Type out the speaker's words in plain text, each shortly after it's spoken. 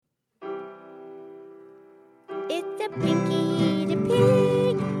It's the Pinky the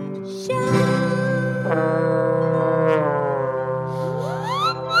Pig Show.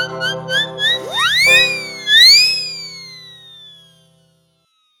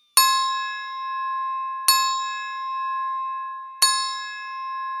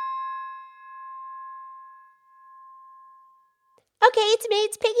 Okay, it's me,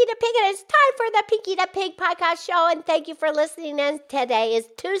 it's Pinky the Pig, and it's time for the Pinky the Pig podcast show, and thank you for listening, and today is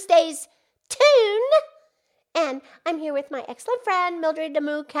Tuesday's Tune, and I'm here with my excellent friend, Mildred the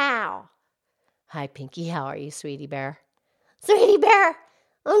Moo Cow. Hi, Pinky, how are you, Sweetie Bear? Sweetie Bear,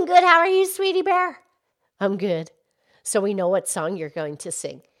 I'm good, how are you, Sweetie Bear? I'm good. So we know what song you're going to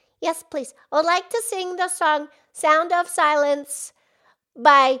sing. Yes, please. I would like to sing the song Sound of Silence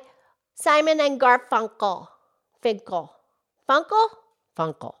by Simon and Garfunkel. Funkel.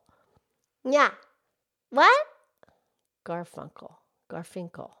 Yeah. What? Garfunkel.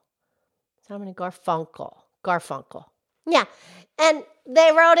 Simon and Garfunkel. Yeah. And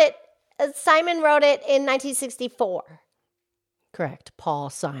they wrote it, Simon wrote it in 1964. Correct.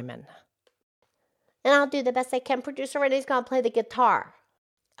 Paul Simon. And I'll do the best I can. Producer Renee's going to play the guitar.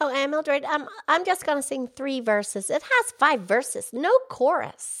 Oh, and Mildred, I'm just going to sing 3 verses. It has 5 verses, no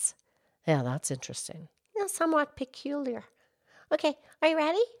chorus. Yeah, that's interesting. Somewhat peculiar. Okay, are you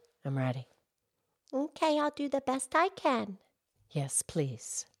ready? I'm ready. Okay, I'll do the best I can. Yes,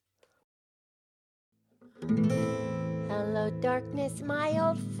 please. Hello, darkness, my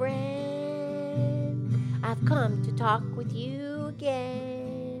old friend. I've come to talk with you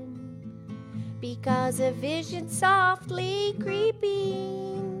again. Because a vision softly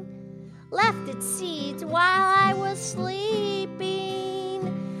creeping left its seeds while I was sleeping.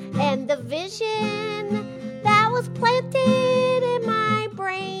 And the vision that was planted in my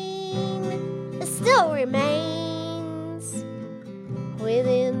brain still remains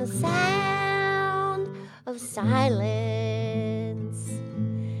within the sound of silence.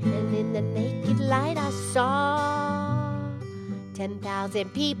 And in the naked light I saw 10,000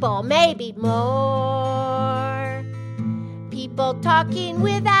 people, maybe more. People talking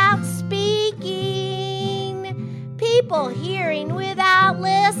without speaking. People hearing without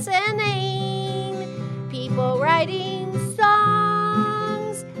listening. People writing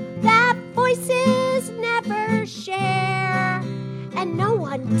songs that voices never share. And no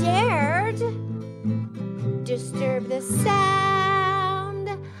one dared disturb the sound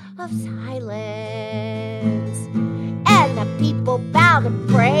of silence. And the people bowed and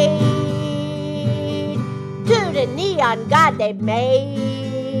prayed to the neon god they made.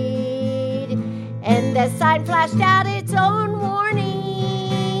 And the sign flashed out its own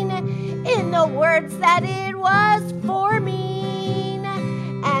warning in the words that it was forming.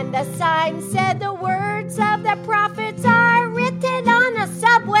 And the sign said the words of the prophets are written on the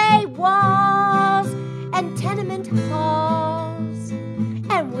subway walls and tenement halls,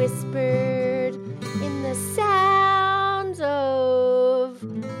 and whispered in the sounds of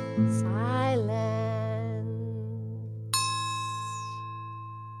silence.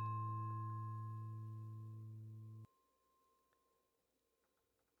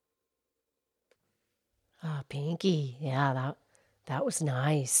 Oh, Pinky, yeah, that was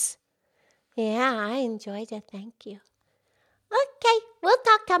nice. Yeah, I enjoyed it, thank you. Okay, we'll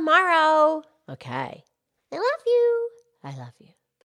talk tomorrow. Okay. I love you.